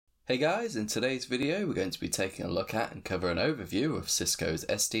Hey guys, in today's video we're going to be taking a look at and cover an overview of Cisco's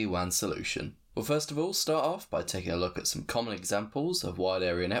SD-WAN solution. We'll first of all start off by taking a look at some common examples of wide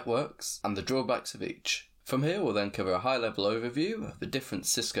area networks and the drawbacks of each. From here we'll then cover a high level overview of the different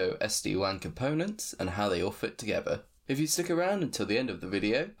Cisco SD-WAN components and how they all fit together. If you stick around until the end of the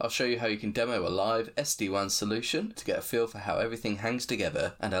video, I'll show you how you can demo a live SD-WAN solution to get a feel for how everything hangs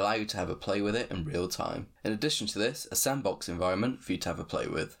together and allow you to have a play with it in real time. In addition to this, a sandbox environment for you to have a play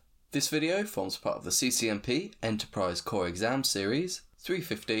with. This video forms part of the CCNP Enterprise Core Exam Series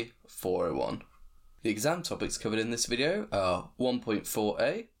 350-401. The exam topics covered in this video are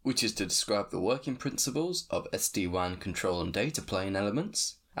 1.4a, which is to describe the working principles of SD-WAN control and data plane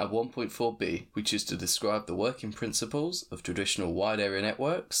elements, and 1.4b, which is to describe the working principles of traditional wide area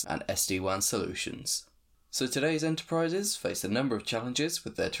networks and SD-WAN solutions. So today's enterprises face a number of challenges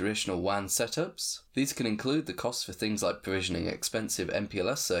with their traditional WAN setups. These can include the cost for things like provisioning expensive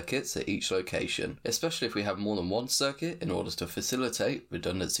MPLS circuits at each location, especially if we have more than one circuit in order to facilitate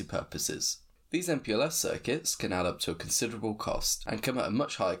redundancy purposes. These MPLS circuits can add up to a considerable cost and come at a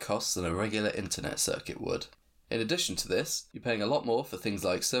much higher cost than a regular internet circuit would. In addition to this, you're paying a lot more for things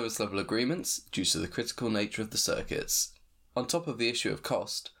like service level agreements due to the critical nature of the circuits. On top of the issue of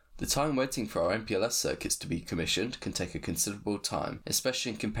cost, the time waiting for our MPLS circuits to be commissioned can take a considerable time,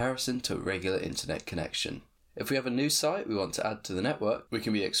 especially in comparison to a regular internet connection. If we have a new site we want to add to the network, we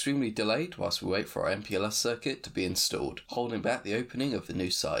can be extremely delayed whilst we wait for our MPLS circuit to be installed, holding back the opening of the new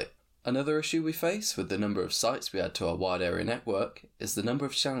site. Another issue we face with the number of sites we add to our wide area network is the number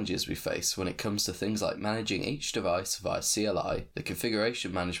of challenges we face when it comes to things like managing each device via CLI, the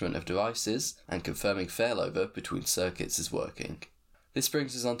configuration management of devices, and confirming failover between circuits is working. This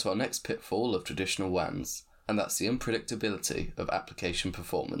brings us on to our next pitfall of traditional WANs, and that's the unpredictability of application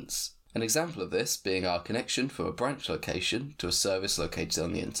performance. An example of this being our connection from a branch location to a service located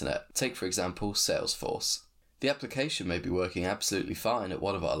on the internet. Take for example Salesforce. The application may be working absolutely fine at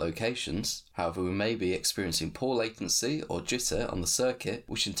one of our locations, however we may be experiencing poor latency or jitter on the circuit,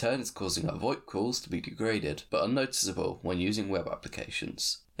 which in turn is causing our VoIP calls to be degraded, but unnoticeable when using web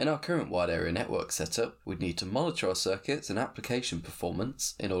applications. In our current wide area network setup, we'd need to monitor our circuits and application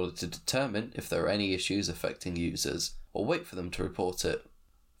performance in order to determine if there are any issues affecting users, or wait for them to report it.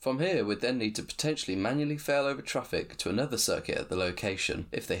 From here, we'd then need to potentially manually fail over traffic to another circuit at the location,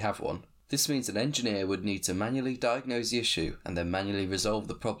 if they have one. This means an engineer would need to manually diagnose the issue and then manually resolve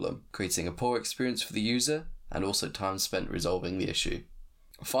the problem, creating a poor experience for the user and also time spent resolving the issue.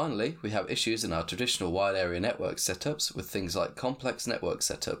 Finally, we have issues in our traditional wide area network setups with things like complex network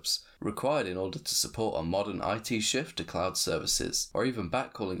setups, required in order to support our modern IT shift to cloud services, or even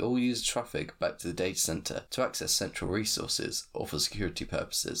backhauling all user traffic back to the data center to access central resources or for security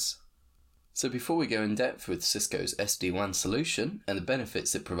purposes. So before we go in depth with Cisco's SD-WAN solution and the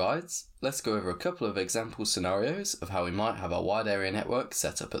benefits it provides, let's go over a couple of example scenarios of how we might have our wide area network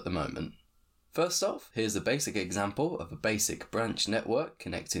set up at the moment. First off, here's a basic example of a basic branch network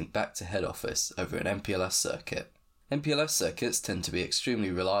connecting back to head office over an MPLS circuit. MPLS circuits tend to be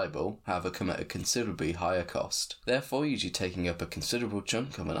extremely reliable, however come at a considerably higher cost, therefore usually taking up a considerable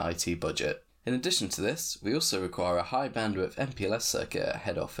chunk of an IT budget. In addition to this, we also require a high bandwidth MPLS circuit at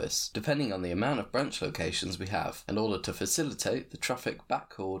head office, depending on the amount of branch locations we have, in order to facilitate the traffic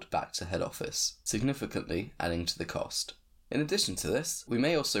backhauled back to head office, significantly adding to the cost. In addition to this, we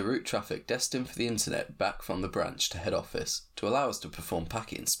may also route traffic destined for the internet back from the branch to head office to allow us to perform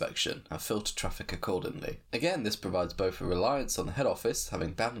packet inspection and filter traffic accordingly. Again, this provides both a reliance on the head office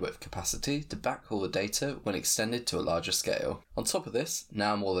having bandwidth capacity to backhaul the data when extended to a larger scale. On top of this,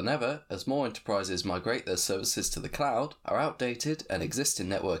 now more than ever, as more enterprises migrate their services to the cloud, our outdated and existing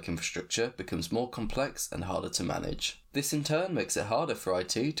network infrastructure becomes more complex and harder to manage. This in turn makes it harder for IT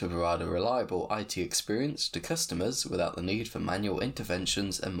to provide a reliable IT experience to customers without the need for manual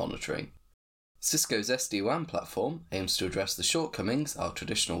interventions and monitoring. Cisco's SD-WAN platform aims to address the shortcomings our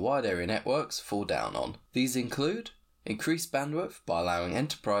traditional wide area networks fall down on. These include increased bandwidth by allowing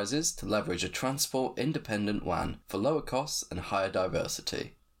enterprises to leverage a transport-independent WAN for lower costs and higher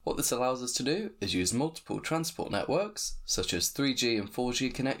diversity. What this allows us to do is use multiple transport networks, such as 3G and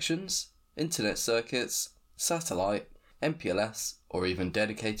 4G connections, internet circuits, satellite, MPLS, or even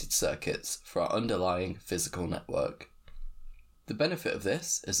dedicated circuits for our underlying physical network. The benefit of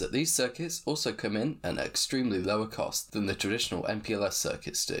this is that these circuits also come in at an extremely lower cost than the traditional MPLS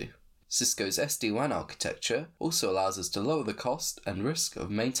circuits do. Cisco's SD-WAN architecture also allows us to lower the cost and risk of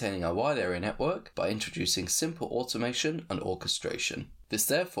maintaining our wide area network by introducing simple automation and orchestration. This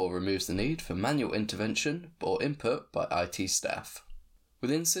therefore removes the need for manual intervention or input by IT staff.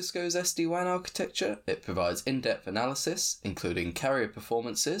 Within Cisco's SD-WAN architecture, it provides in-depth analysis, including carrier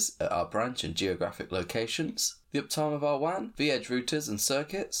performances at our branch and geographic locations, the uptime of our WAN, vEdge routers and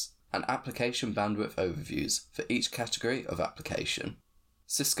circuits, and application bandwidth overviews for each category of application.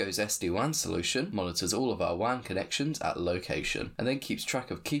 Cisco's SD-WAN solution monitors all of our WAN connections at location, and then keeps track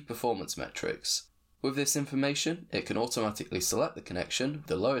of key performance metrics. With this information, it can automatically select the connection with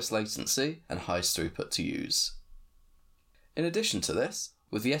the lowest latency and highest throughput to use. In addition to this,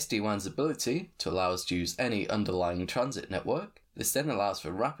 with the SD-WAN's ability to allow us to use any underlying transit network, this then allows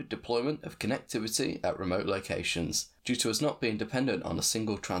for rapid deployment of connectivity at remote locations, due to us not being dependent on a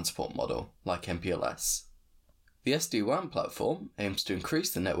single transport model, like MPLS. The SD-WAN platform aims to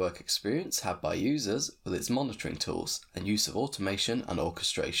increase the network experience had by users with its monitoring tools and use of automation and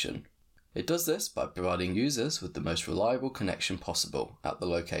orchestration. It does this by providing users with the most reliable connection possible at the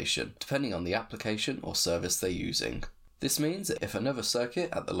location, depending on the application or service they're using. This means that if another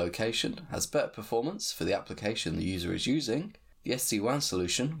circuit at the location has better performance for the application the user is using, the SD-WAN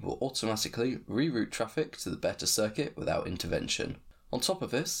solution will automatically reroute traffic to the better circuit without intervention. On top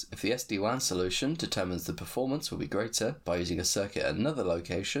of this, if the SD-WAN solution determines the performance will be greater by using a circuit at another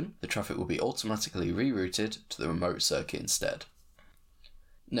location, the traffic will be automatically rerouted to the remote circuit instead.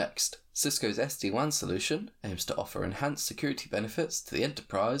 Next, Cisco's SD-WAN solution aims to offer enhanced security benefits to the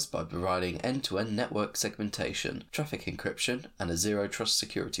enterprise by providing end-to-end network segmentation, traffic encryption, and a zero-trust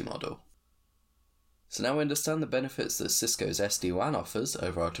security model. So now we understand the benefits that Cisco's SD-WAN offers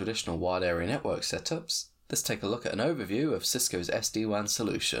over our traditional wide area network setups. Let's take a look at an overview of Cisco's SD-WAN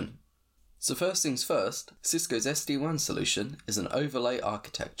solution. So first things first, Cisco's SD-WAN solution is an overlay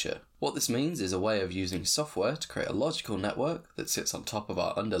architecture. What this means is a way of using software to create a logical network that sits on top of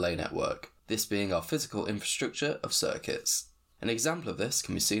our underlay network, this being our physical infrastructure of circuits. An example of this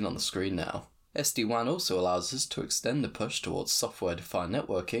can be seen on the screen now. SD-WAN also allows us to extend the push towards software-defined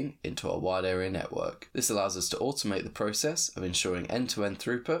networking into our wide area network. This allows us to automate the process of ensuring end-to-end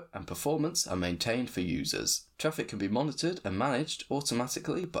throughput and performance are maintained for users. Traffic can be monitored and managed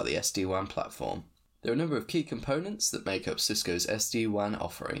automatically by the SD-WAN platform. There are a number of key components that make up Cisco's SD-WAN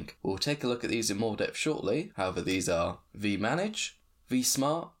offering. We'll take a look at these in more depth shortly, however these are vManage,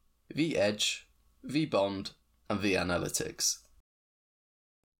 vSmart, vEdge, vBond, and vAnalytics.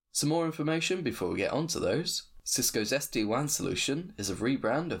 Some more information before we get onto those. Cisco's SD-WAN solution is a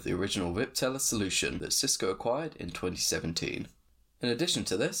rebrand of the original viptela solution that Cisco acquired in 2017. In addition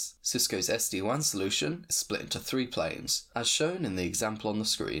to this, Cisco's SD-WAN solution is split into 3 planes, as shown in the example on the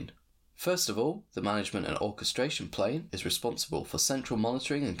screen. First of all, the management and orchestration plane is responsible for central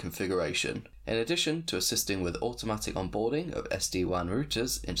monitoring and configuration, in addition to assisting with automatic onboarding of SD-WAN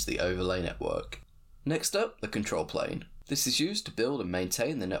routers into the overlay network. Next up, the control plane. This is used to build and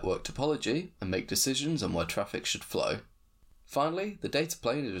maintain the network topology and make decisions on where traffic should flow. Finally, the data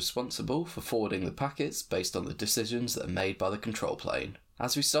plane is responsible for forwarding the packets based on the decisions that are made by the control plane.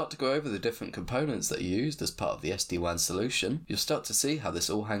 As we start to go over the different components that are used as part of the SD-WAN solution, you'll start to see how this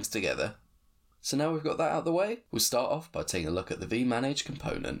all hangs together. So now we've got that out of the way, we'll start off by taking a look at the vManage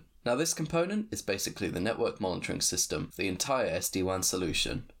component. Now this component is basically the network monitoring system for the entire SD-WAN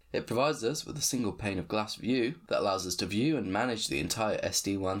solution. It provides us with a single pane of glass view that allows us to view and manage the entire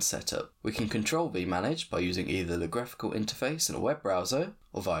SD-WAN setup. We can control vManage by using either the graphical interface in a web browser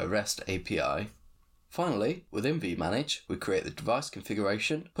or via REST API. Finally, within vManage, we create the device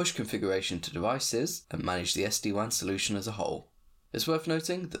configuration, push configuration to devices, and manage the SD-WAN solution as a whole. It's worth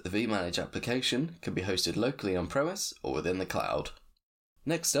noting that the vManage application can be hosted locally on-premise or within the cloud.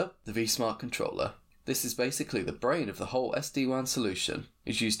 Next up, the vSmart controller. This is basically the brain of the whole SD-WAN solution.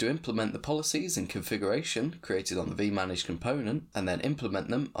 It's used to implement the policies and configuration created on the vManage component and then implement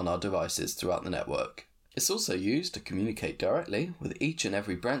them on our devices throughout the network. It's also used to communicate directly with each and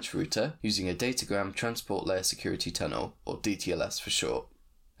every branch router using a datagram transport layer security tunnel, or DTLS for short.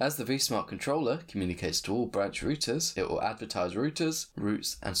 As the vSmart controller communicates to all branch routers, it will advertise routers,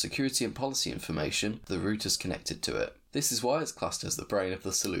 routes, and security and policy information to the routers connected to it. This is why it's classed as the brain of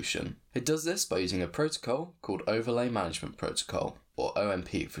the solution. It does this by using a protocol called Overlay Management Protocol, or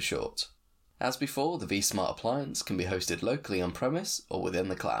OMP for short. As before, the vSmart appliance can be hosted locally on-premise or within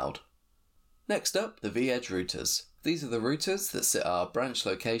the cloud. Next up, the vEdge routers. These are the routers that sit at our branch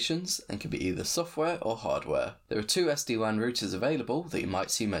locations and can be either software or hardware. There are 2 SD-WAN routers available that you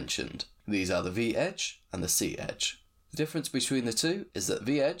might see mentioned. These are the vEdge and the cEdge. The difference between the two is that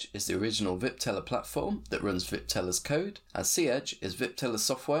vEdge is the original viptela platform that runs viptela's code, and cEdge is viptela's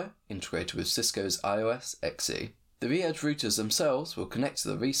software integrated with Cisco's iOS XE. The vEdge routers themselves will connect to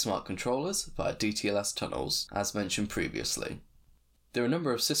the vSmart controllers via DTLS tunnels, as mentioned previously. There are a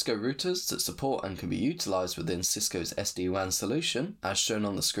number of Cisco routers that support and can be utilised within Cisco's SD-WAN solution, as shown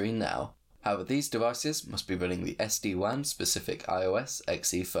on the screen now. However, these devices must be running the SD-WAN specific iOS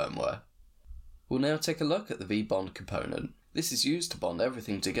XE firmware. We'll now take a look at the vBond component. This is used to bond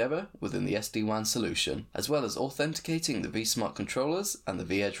everything together within the SD-WAN solution, as well as authenticating the vSmart controllers and the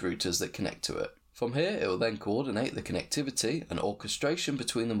vEdge routers that connect to it. From here, it will then coordinate the connectivity and orchestration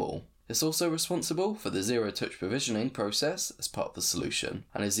between them all. It's also responsible for the zero-touch provisioning process as part of the solution,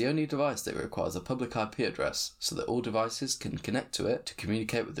 and is the only device that requires a public IP address so that all devices can connect to it to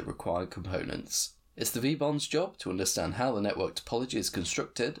communicate with the required components. It's the vBond's job to understand how the network topology is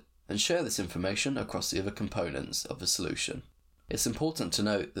constructed and share this information across the other components of the solution. It's important to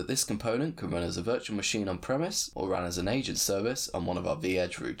note that this component can run as a virtual machine on-premise or run as an agent service on one of our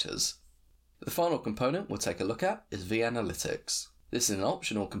vEdge routers. The final component we'll take a look at is vAnalytics. This is an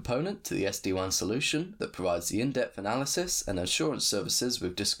optional component to the SD-WAN solution that provides the in-depth analysis and assurance services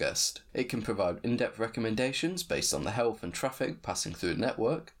we've discussed. It can provide in-depth recommendations based on the health and traffic passing through the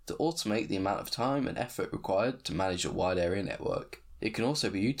network to automate the amount of time and effort required to manage a wide area network. It can also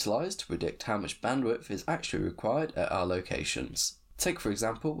be utilised to predict how much bandwidth is actually required at our locations. Take for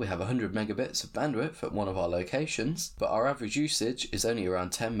example, we have 100 megabits of bandwidth at one of our locations, but our average usage is only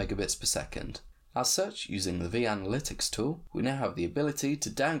around 10 megabits per second. As such, using the vAnalytics tool, we now have the ability to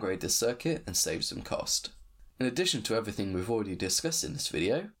downgrade this circuit and save some cost. In addition to everything we've already discussed in this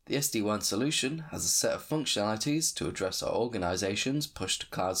video, the SD-WAN solution has a set of functionalities to address our organization's push to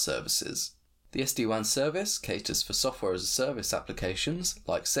cloud services. The SD-WAN service caters for software as a service applications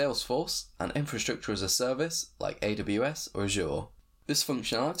like Salesforce and infrastructure as a service like AWS or Azure. This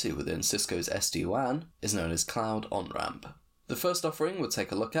functionality within Cisco's SD-WAN is known as Cloud OnRamp. The first offering we'll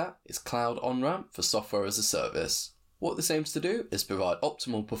take a look at is Cloud OnRamp for software as a service. What this aims to do is provide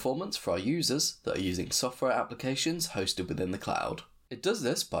optimal performance for our users that are using software applications hosted within the cloud. It does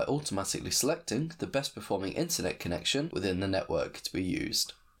this by automatically selecting the best performing internet connection within the network to be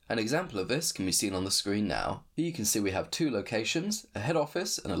used. An example of this can be seen on the screen now. Here you can see we have two locations, a head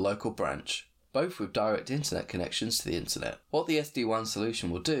office and a local branch, both with direct internet connections to the internet. What the SD-WAN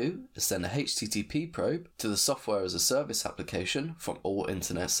solution will do is send a HTTP probe to the software as a service application from all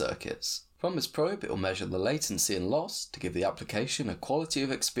internet circuits. From this probe, it will measure the latency and loss to give the application a quality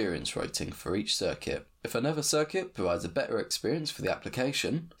of experience rating for each circuit. If another circuit provides a better experience for the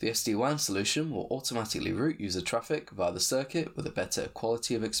application, the SD-WAN solution will automatically route user traffic via the circuit with a better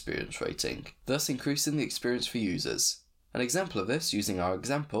quality of experience rating, thus increasing the experience for users. An example of this using our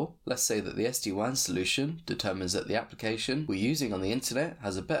example, let's say that the SD-WAN solution determines that the application we're using on the internet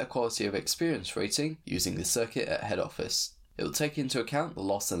has a better quality of experience rating using the circuit at head office. It will take into account the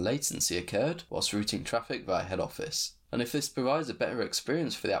loss and latency occurred whilst routing traffic via head office. And if this provides a better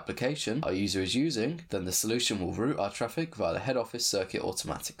experience for the application our user is using, then the solution will route our traffic via the head office circuit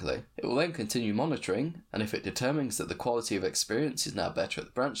automatically. It will then continue monitoring, and if it determines that the quality of experience is now better at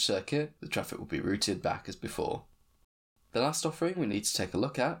the branch circuit, the traffic will be routed back as before. The last offering we need to take a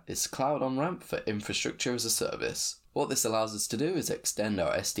look at is Cloud OnRamp for infrastructure as a service. What this allows us to do is extend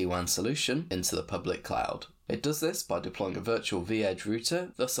our SD-WAN solution into the public cloud. It does this by deploying a virtual vEdge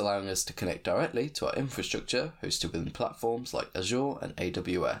router, thus allowing us to connect directly to our infrastructure hosted within platforms like Azure and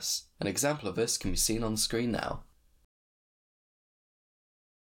AWS. An example of this can be seen on the screen now.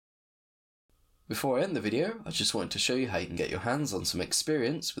 Before I end the video, I just wanted to show you how you can get your hands on some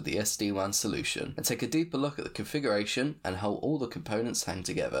experience with the SD-WAN solution and take a deeper look at the configuration and how all the components hang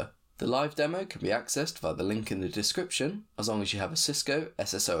together. The live demo can be accessed via the link in the description as long as you have a Cisco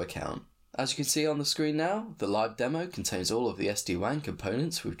SSO account. As you can see on the screen now, the live demo contains all of the SD-WAN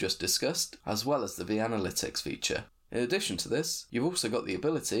components we've just discussed, as well as the vAnalytics feature. In addition to this, you've also got the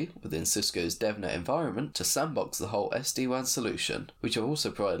ability, within Cisco's DevNet environment, to sandbox the whole SD-WAN solution, which I've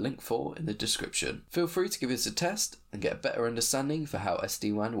also provided a link for in the description. Feel free to give this a test and get a better understanding for how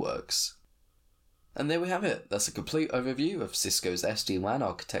SD-WAN works. And there we have it. That's a complete overview of Cisco's SD-WAN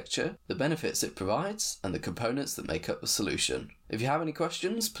architecture, the benefits it provides, and the components that make up the solution. If you have any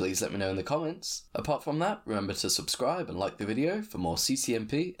questions, please let me know in the comments. Apart from that, remember to subscribe and like the video for more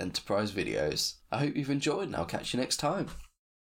CCNP Enterprise videos. I hope you've enjoyed and I'll catch you next time.